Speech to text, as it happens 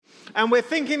And we're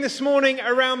thinking this morning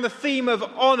around the theme of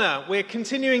honour. We're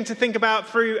continuing to think about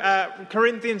through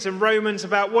Corinthians and Romans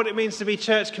about what it means to be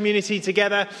church community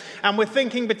together. And we're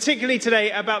thinking particularly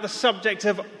today about the subject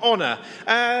of honour.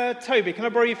 Toby, can I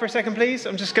borrow you for a second, please?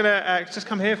 I'm just going to just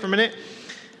come here for a minute.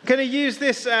 I'm going to use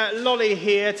this lolly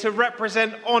here to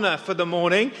represent honour for the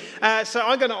morning. So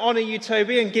I'm going to honour you,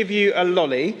 Toby, and give you a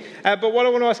lolly. But what I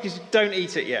want to ask is don't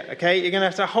eat it yet, okay? You're going to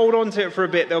have to hold on to it for a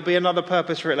bit. There'll be another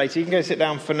purpose for it later. You can go sit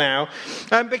down for now.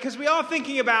 Because we are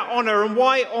thinking about honour and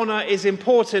why honour is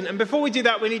important. And before we do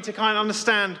that, we need to kind of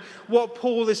understand what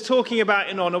Paul is talking about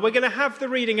in honour. We're going to have the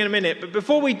reading in a minute. But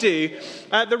before we do,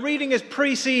 the reading is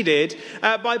preceded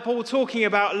by Paul talking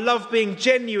about love being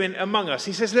genuine among us.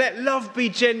 He says, let love be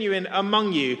genuine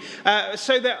among you,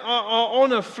 so that our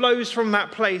honour flows from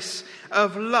that place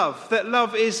of love, that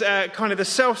love is kind of the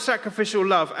self-sacrificial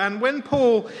love. And when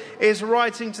Paul is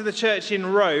writing to the church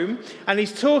in Rome, and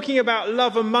he's talking about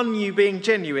love among you being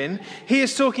genuine, he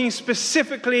is talking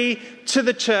specifically to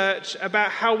the church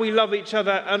about how we love each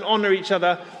other and honour each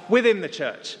other within the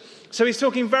church. So he's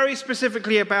talking very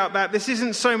specifically about that. This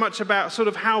isn't so much about sort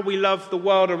of how we love the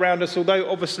world around us, although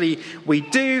obviously we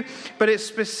do, but it's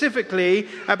specifically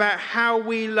about how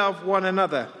we love one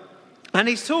another. And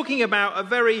he's talking about a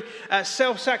very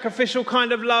self-sacrificial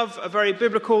kind of love, a very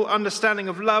biblical understanding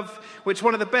of love, which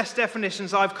one of the best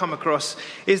definitions I've come across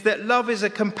is that love is a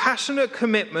compassionate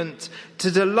commitment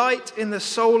to delight in the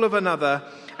soul of another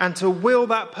and to will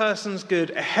that person's good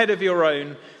ahead of your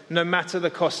own, no matter the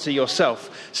cost to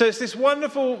yourself. So it's this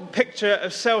wonderful picture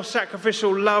of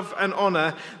self-sacrificial love and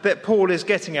honour that Paul is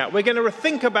getting at. We're going to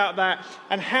think about that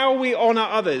and how we honour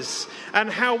others and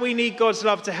how we need God's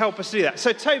love to help us do that.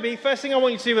 So Toby, first thing I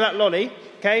want you to do with that lolly,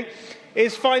 okay,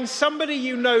 is find somebody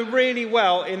you know really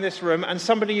well in this room and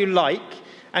somebody you like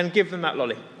and give them that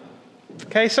lolly.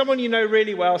 Okay, someone you know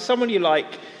really well, someone you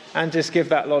like, and just give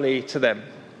that lolly to them.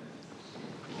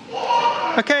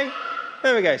 Okay.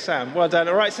 There we go, Sam. Well done.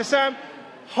 All right, so Sam,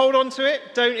 hold on to it.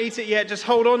 Don't eat it yet. Just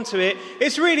hold on to it.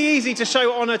 It's really easy to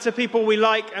show honour to people we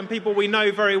like and people we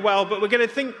know very well, but we're going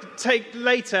to take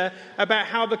later about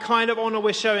how the kind of honour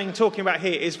we're showing, talking about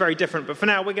here, is very different. But for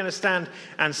now, we're going to stand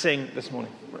and sing this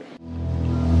morning.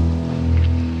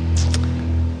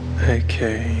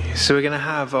 Okay, so we're going to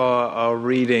have our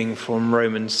reading from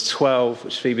Romans 12,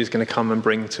 which Phoebe's going to come and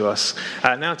bring to us.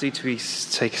 Now, do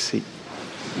please take a seat.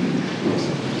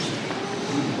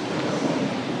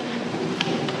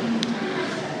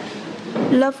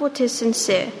 Love what is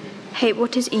sincere, hate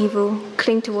what is evil,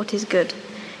 cling to what is good.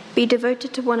 Be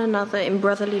devoted to one another in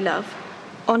brotherly love.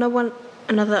 Honour one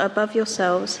another above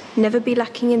yourselves. Never be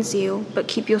lacking in zeal, but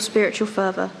keep your spiritual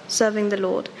fervour, serving the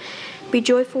Lord. Be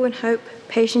joyful in hope,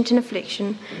 patient in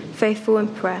affliction, faithful in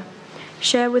prayer.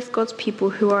 Share with God's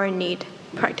people who are in need.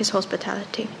 Practice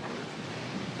hospitality.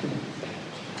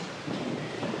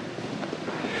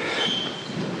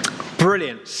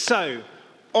 Brilliant. So,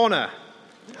 honour.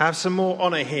 Have some more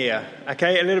honour here,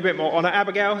 okay? A little bit more honour.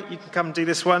 Abigail, you can come and do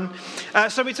this one.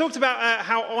 So we talked about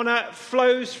how honour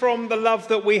flows from the love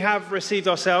that we have received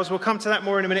ourselves. We'll come to that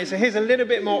more in a minute. So here's a little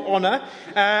bit more honour.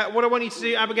 What I want you to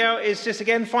do, Abigail, is just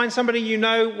again find somebody you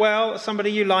know well,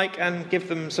 somebody you like, and give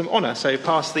them some honour. So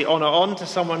pass the honour on to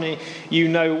someone you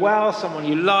know well, someone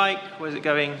you like. Where's it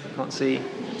going? I can't see.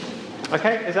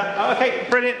 Okay, is that okay?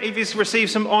 Brilliant. Evie's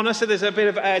received some honour, so there's a bit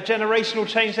of generational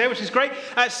change there, which is great.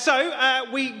 So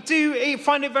we do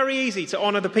find it very easy to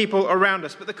honour the people around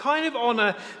us, but the kind of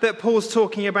honour that Paul's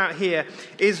talking about here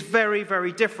is very,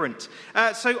 very different.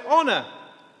 So honour,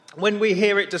 when we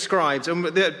hear it described, and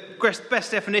the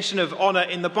best definition of honour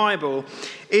in the Bible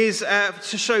is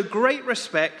to show great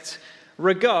respect,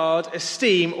 regard,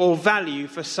 esteem, or value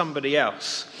for somebody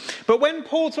else. But when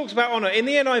Paul talks about honour, in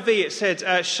the NIV it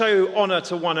said, show honour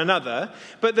to one another,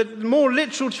 but the more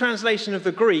literal translation of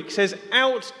the Greek says,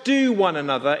 outdo one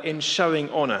another in showing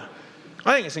honour.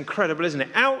 I think it's incredible, isn't it?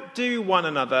 Outdo one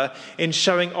another in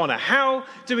showing honour. How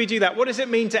do we do that? What does it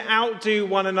mean to outdo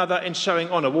one another in showing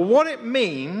honour? Well, what it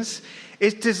means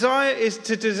is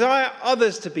to desire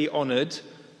others to be honoured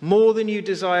more than you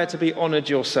desire to be honoured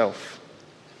yourself.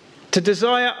 To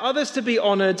desire others to be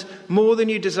honoured more than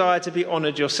you desire to be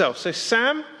honoured yourself. So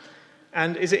Sam,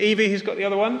 and is it Evie who's got the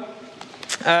other one?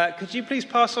 Could you please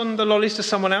pass on the lollies to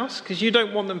someone else? Because you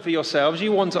don't want them for yourselves.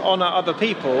 You want to honour other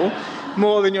people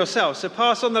more than yourself. So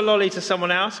pass on the lolly to someone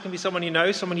else. It can be someone you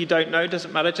know, someone you don't know.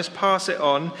 Doesn't matter. Just pass it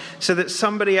on so that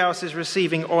somebody else is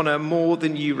receiving honour more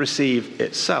than you receive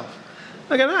itself.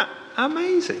 Look at that.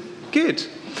 Amazing. Good.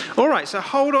 All right, so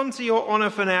hold on to your honour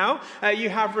for now. You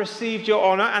have received your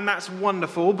honour, and that's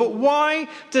wonderful. But why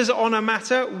does honour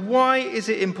matter? Why is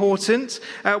it important?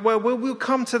 Well, we'll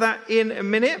come to that in a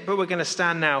minute, but we're going to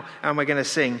stand now and we're going to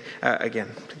sing again.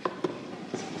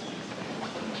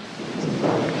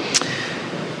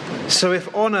 So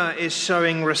if honour is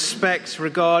showing respect,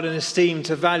 regard and esteem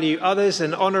to value others,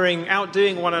 and honouring,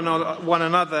 outdoing one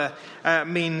another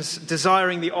means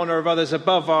desiring the honour of others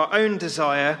above our own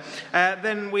desire,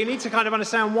 then we need to kind of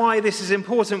understand why this is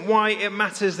important, why it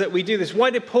matters that we do this. Why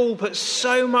did Paul put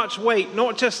so much weight,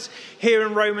 not just here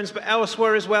in Romans, but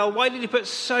elsewhere as well? Why did he put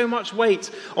so much weight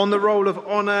on the role of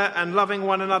honour and loving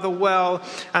one another well,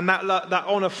 and that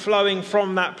honour flowing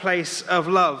from that place of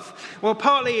love? Well,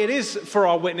 partly it is for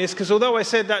our witness, because although I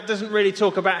said that doesn't really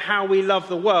talk about how we love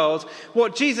the world,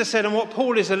 what Jesus said and what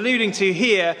Paul is alluding to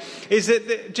here is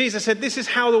that Jesus said, this is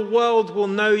how the world will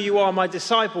know you are my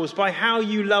disciples, by how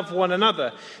you love one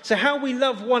another. So how we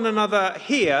love one another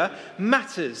here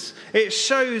matters. It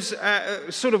shows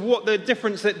sort of what the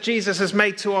difference that Jesus has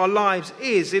made to our lives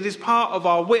is. It is part of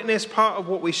our witness, part of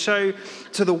what we show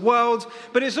to the world,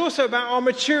 but it's also about our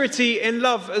maturity in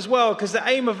love as well, because the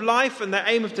aim of life and the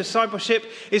aim of discipleship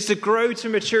is to grow to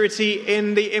maturity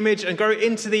in the image and grow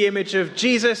into the image of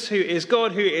Jesus, who is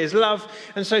God, who is love,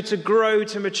 and so to grow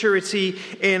to maturity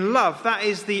in love. That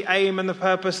is the aim and the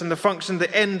purpose and the function,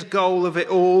 the end goal of it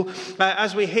all.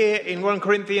 As we hear in 1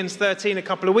 Corinthians 13 a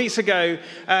couple of weeks ago,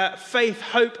 faith,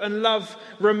 hope and love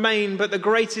remain, but the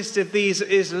greatest of these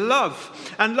is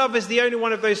love. And love is the only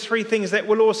one of those three things that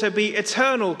will also be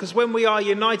eternal, because when we are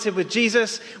united with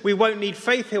Jesus, we won't need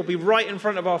faith. He'll be right in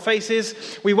front of our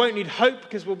faces. We won't need hope,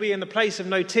 because we'll be in the place of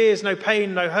no tears, no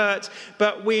pain, no hurt,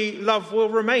 but love will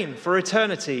remain for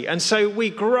eternity. And so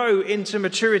we grow into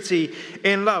maturity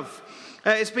in love.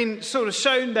 It's been sort of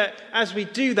shown that as we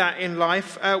do that in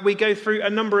life, we go through a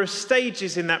number of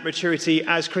stages in that maturity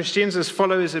as Christians, as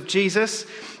followers of Jesus.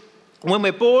 When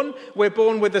we're born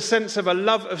with a sense of a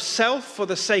love of self for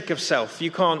the sake of self.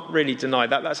 You can't really deny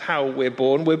that. That's how we're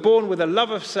born. We're born with a love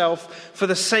of self for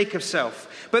the sake of self.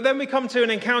 But then we come to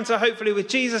an encounter, hopefully, with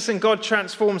Jesus, and God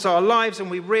transforms our lives and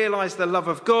we realize the love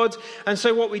of God. And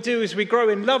so what we do is we grow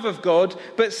in love of God,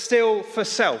 but still for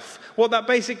self. What that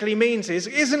basically means is,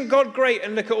 isn't God great,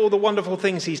 and look at all the wonderful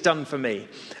things he's done for me?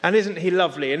 And isn't he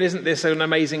lovely? And isn't this an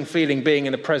amazing feeling, being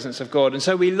in the presence of God? And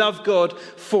so we love God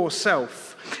for self.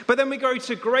 But then we go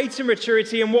to greater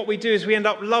maturity, and what we do is we end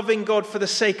up loving God for the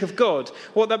sake of God.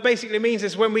 What that basically means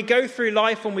is when we go through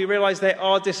life and we realize there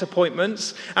are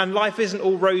disappointments and life isn't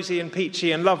all rosy and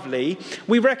peachy and lovely,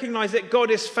 we recognize that God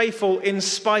is faithful in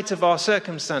spite of our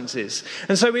circumstances.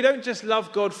 And so we don't just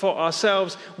love God for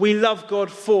ourselves, we love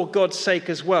God for God's sake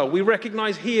as well. We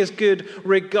recognize he is good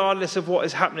regardless of what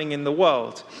is happening in the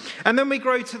world. And then we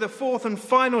grow to the fourth and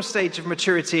final stage of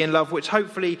maturity in love, which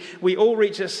hopefully we all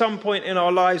reach at some point in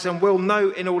our lives and will know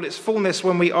in all its fullness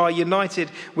when we are united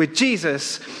with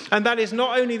Jesus. And that is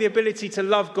not only the ability to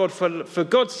love God for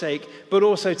God's sake, but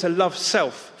also to love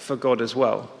self for God as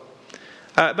well.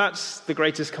 That's the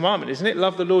greatest commandment, isn't it?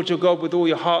 Love the Lord your God with all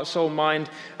your heart, soul, mind,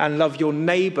 and love your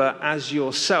neighbour as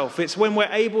yourself. It's when we're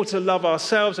able to love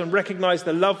ourselves and recognise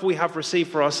the love we have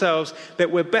received for ourselves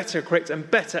that we're better equipped and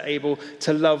better able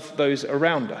to love those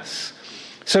around us.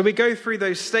 So we go through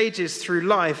those stages through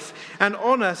life, and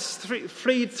honour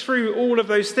feed through all of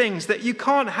those things, that you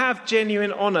can't have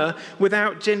genuine honour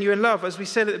without genuine love. As we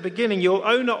said at the beginning, you'll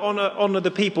honour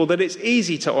the people that it's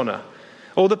easy to honour,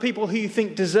 or the people who you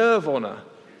think deserve honour,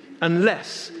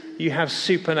 unless you have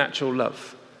supernatural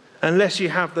love, unless you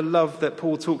have the love that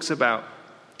Paul talks about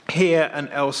here and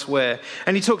elsewhere.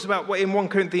 And he talks about, in 1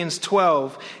 Corinthians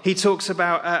 12, he talks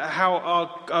about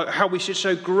how we should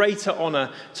show greater honour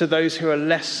to those who are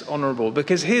less honourable.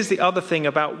 Because here's the other thing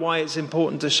about why it's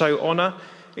important to show honour,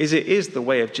 is it is the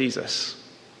way of Jesus.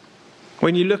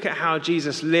 When you look at how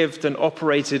Jesus lived and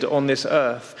operated on this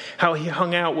earth, how he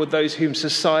hung out with those whom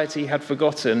society had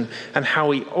forgotten, and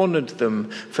how he honoured them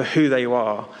for who they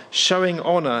are. Showing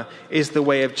honour is the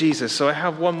way of Jesus. So I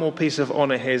have one more piece of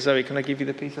honour here. Zoe, can I give you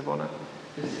the piece of honour?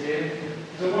 This here.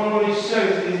 So what he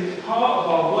shows is part of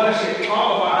our worship,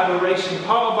 part of our adoration,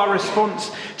 part of our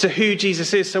response to who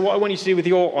Jesus is. So what I want you to do with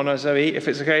your honour, Zoe, if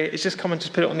it's okay, is just come and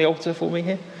just put it on the altar for me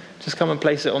here. Just come and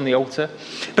place it on the altar.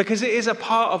 Because it is a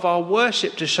part of our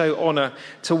worship to show honour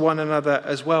to one another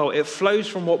as well. It flows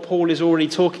from what Paul is already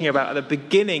talking about at the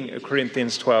beginning of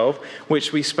Corinthians 12,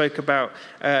 which we spoke about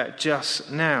just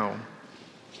now.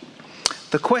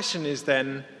 The question is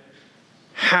then,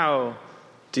 how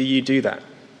do you do that?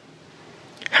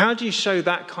 How do you show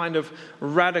that kind of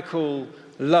radical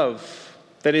love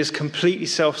that is completely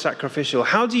self-sacrificial?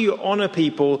 How do you honor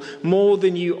people more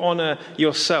than you honor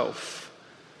yourself?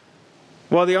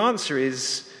 Well, the answer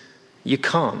is you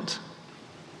can't.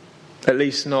 At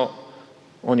least not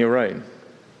on your own.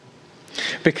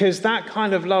 Because that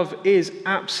kind of love is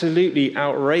absolutely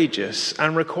outrageous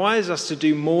and requires us to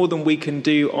do more than we can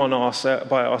do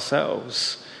by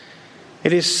ourselves.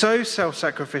 It is so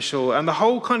self-sacrificial, and the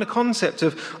whole kind of concept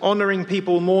of honoring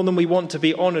people more than we want to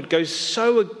be honored goes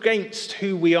so against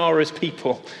who we are as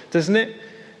people, doesn't it?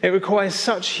 It requires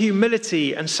such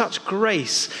humility and such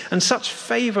grace and such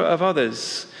favor of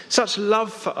others, such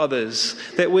love for others,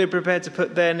 that we're prepared to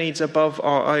put their needs above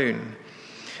our own.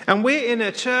 And we're in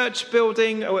a church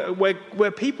building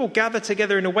where people gather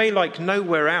together in a way like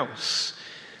nowhere else.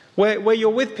 Where you're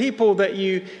with people that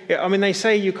they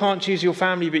say you can't choose your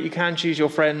family, but you can choose your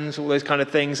friends, all those kind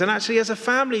of things. And actually, as a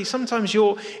family, sometimes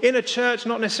you're in a church,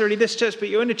 not necessarily this church, but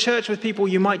you're in a church with people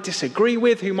you might disagree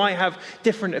with, who might have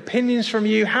different opinions from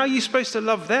you. How are you supposed to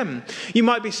love them? You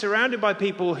might be surrounded by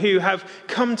people who have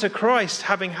come to Christ,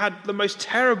 having had the most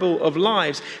terrible of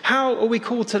lives. How are we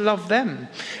called to love them?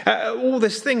 All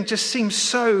this thing just seems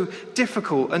so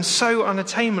difficult and so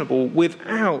unattainable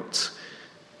without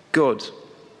God.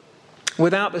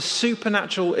 Without the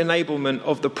supernatural enablement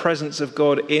of the presence of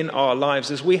God in our lives.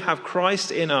 As we have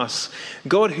Christ in us,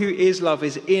 God who is love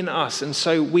is in us, and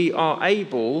so we are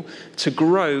able to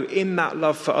grow in that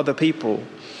love for other people.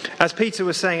 As Peter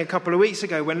was saying a couple of weeks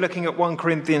ago when looking at 1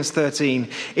 Corinthians 13,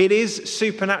 it is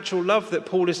supernatural love that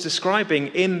Paul is describing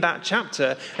in that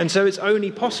chapter, and so it's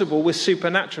only possible with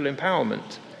supernatural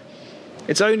empowerment.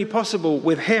 It's only possible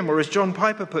with him, or as John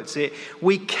Piper puts it,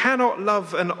 we cannot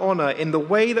love and honor in the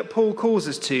way that Paul calls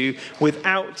us to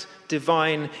without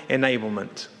divine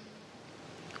enablement.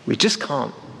 We just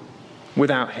can't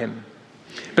without him.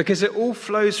 Because it all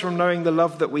flows from knowing the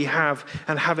love that we have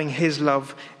and having his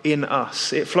love in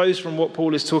us. It flows from what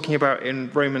Paul is talking about in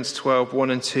Romans 12,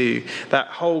 1 and 2. That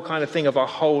whole kind of thing of our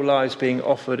whole lives being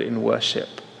offered in worship.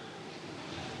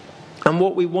 And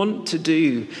what we want to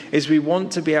do is we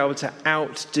want to be able to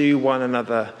outdo one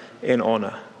another in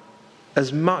honor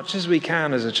as much as we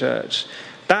can as a church.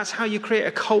 That's how you create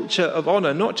a culture of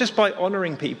honor, not just by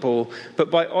honoring people,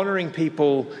 but by honoring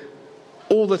people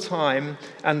all the time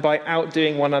and by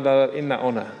outdoing one another in that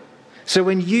honor. So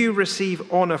when you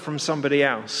receive honor from somebody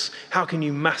else, how can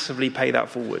you massively pay that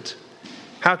forward?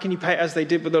 How can you pay, as they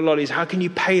did with the lollies, how can you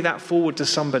pay that forward to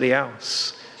somebody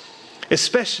else?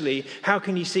 Especially, how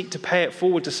can you seek to pay it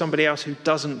forward to somebody else who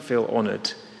doesn't feel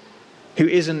honored, who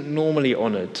isn't normally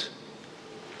honored?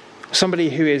 Somebody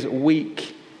who is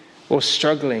weak or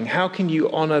struggling, how can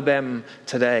you honor them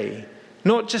today?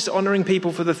 Not just honoring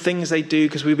people for the things they do,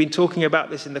 because we've been talking about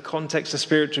this in the context of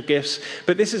spiritual gifts,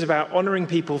 but this is about honoring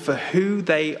people for who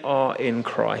they are in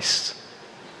Christ.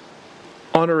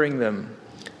 Honoring them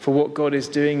for what God is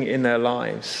doing in their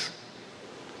lives.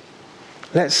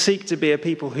 Let's seek to be a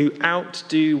people who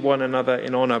outdo one another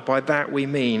in honor. By that we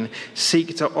mean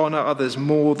seek to honor others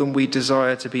more than we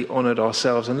desire to be honored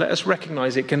ourselves. And let us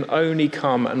recognize it can only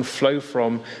come and flow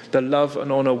from the love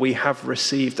and honor we have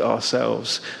received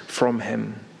ourselves from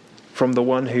him, from the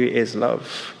one who is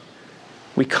love.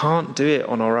 We can't do it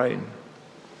on our own.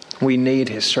 We need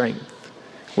his strength.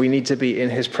 We need to be in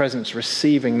his presence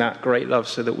receiving that great love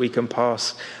so that we can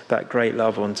pass that great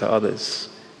love on to others.